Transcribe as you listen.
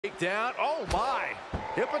Down. Oh my.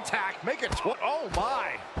 Hip attack. Make it twice. Oh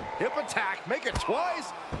my. Hip attack. Make it twice.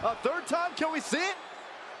 A third time. Can we see it?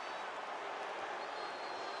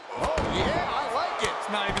 Oh yeah, I like it. It's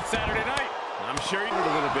not even Saturday night. I'm sure you did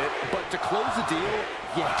A little bit, but to close the deal,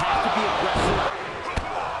 you have to be aggressive.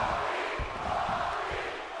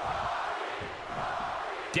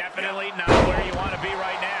 Definitely not where you want to be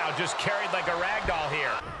right now. Just carried like a rag doll here.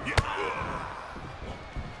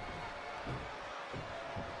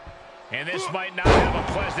 And this might not have a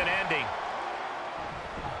pleasant ending.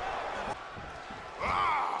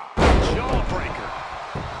 Jawbreaker.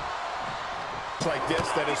 Like this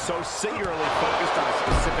that is so singularly focused on a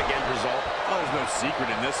specific end result. Oh, there's no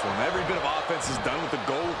secret in this one. Every bit of offense is done with the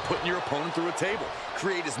goal of putting your opponent through a table.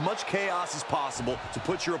 Create as much chaos as possible to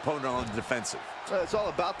put your opponent on the defensive. It's all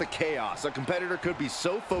about the chaos. A competitor could be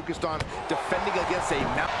so focused on defending against a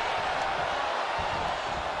mountain.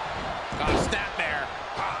 Got a snap there.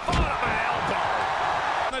 Followed by elbow.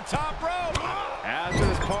 On the top rope. As it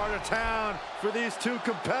is part of town for these two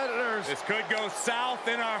competitors. This could go south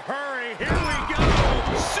in a hurry. Here we go.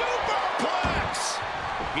 Superplex.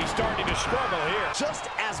 He's starting to struggle here. Just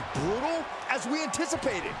as brutal as we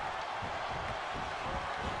anticipated.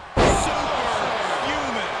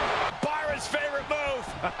 Superhuman. Byron's favorite move.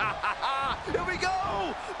 Here we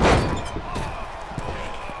go.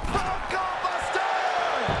 Bronco Buster.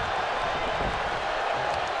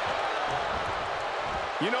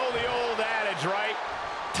 You know the old adage, right?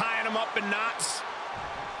 Tying them up in knots.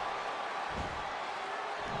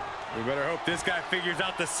 We better hope this guy figures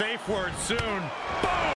out the safe word soon. Boom!